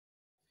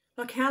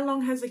Like, how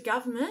long has the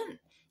government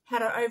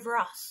had it over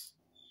us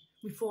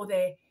with all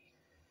their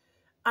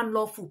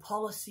unlawful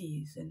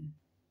policies and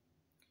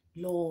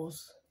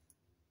laws,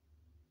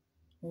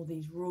 all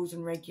these rules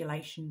and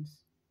regulations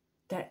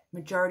that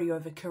majority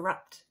of are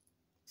corrupt?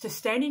 So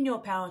stand in your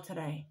power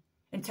today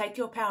and take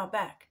your power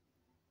back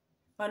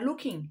by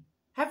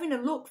having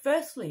a look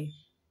firstly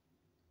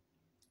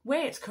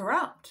where it's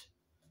corrupt.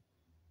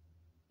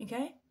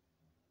 Okay?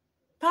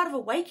 Part of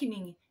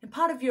awakening and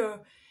part of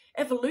your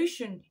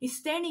evolution is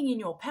standing in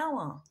your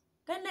power.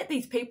 Don't let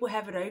these people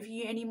have it over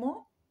you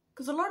anymore,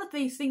 because a lot of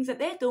these things that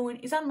they're doing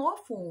is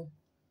unlawful.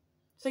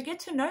 So get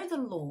to know the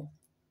law.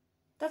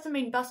 Doesn't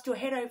mean bust your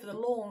head over the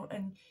law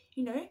and,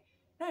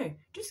 no,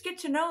 just get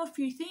to know a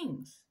few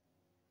things.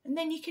 And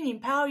then you can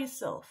empower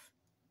yourself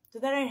so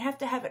they don't have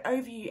to have it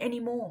over you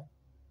anymore.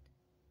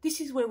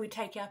 This is where we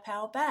take our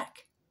power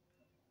back.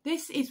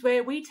 This is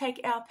where we take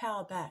our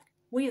power back.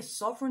 We are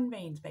sovereign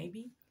beings,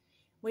 baby.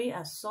 We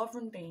are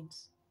sovereign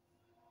beings.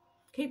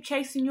 Keep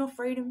chasing your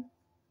freedom.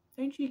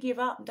 Don't you give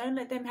up. Don't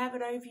let them have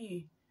it over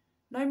you.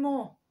 No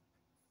more.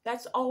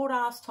 That's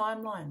old-ass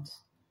timelines.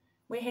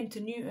 We're heading to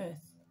New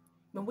Earth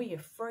when we are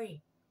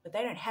free. But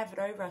they don't have it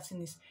over us in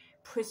this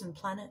prison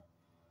planet.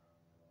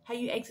 How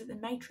you exit the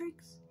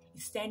Matrix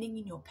is standing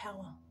in your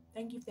power.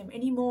 Don't give them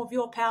any more of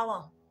your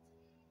power.